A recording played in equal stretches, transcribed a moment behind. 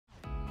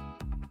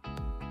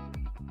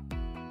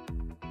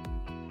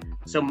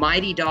So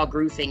Mighty Dog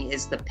Roofing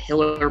is the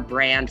pillar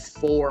brand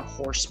for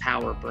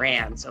horsepower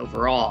brands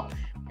overall.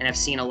 And I've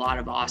seen a lot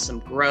of awesome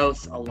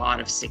growth, a lot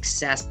of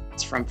success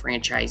from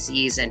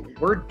franchisees. And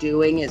what we're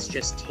doing is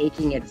just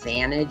taking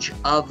advantage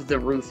of the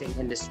roofing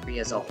industry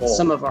as a whole.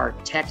 Some of our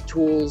tech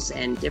tools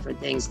and different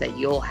things that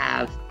you'll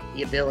have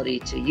the ability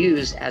to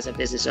use as a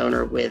business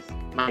owner with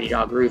Mighty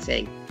Dog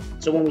Roofing.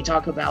 So when we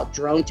talk about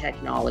drone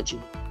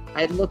technology,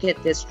 I look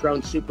at this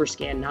drone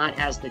SuperScan not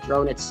as the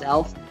drone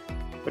itself,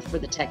 but for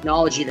the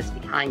technology that's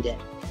behind it.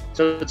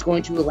 So it's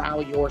going to allow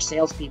your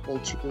salespeople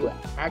to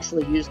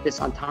actually use this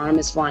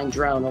autonomous flying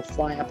drone. It'll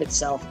fly up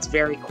itself. It's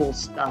very cool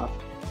stuff.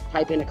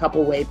 Type in a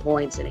couple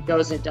waypoints and it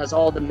goes and it does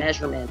all the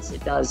measurements.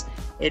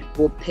 It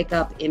will pick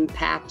up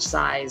impact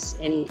size,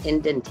 any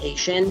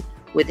indentation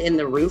within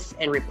the roof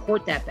and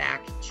report that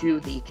back to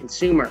the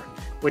consumer,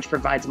 which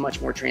provides much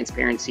more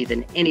transparency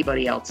than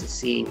anybody else is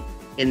seeing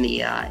in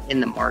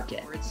the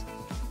market.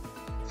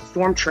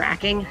 Storm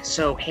tracking,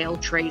 so Hail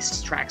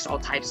Trace tracks all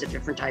types of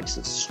different types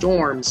of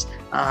storms.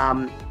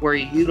 We're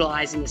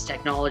utilizing this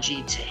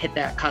technology to hit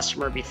that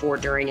customer before,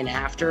 during, and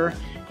after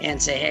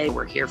and say, hey,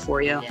 we're here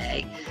for you.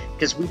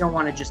 Because we don't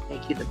want to just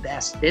make you the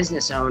best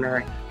business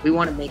owner. We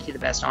want to make you the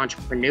best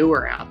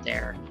entrepreneur out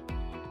there.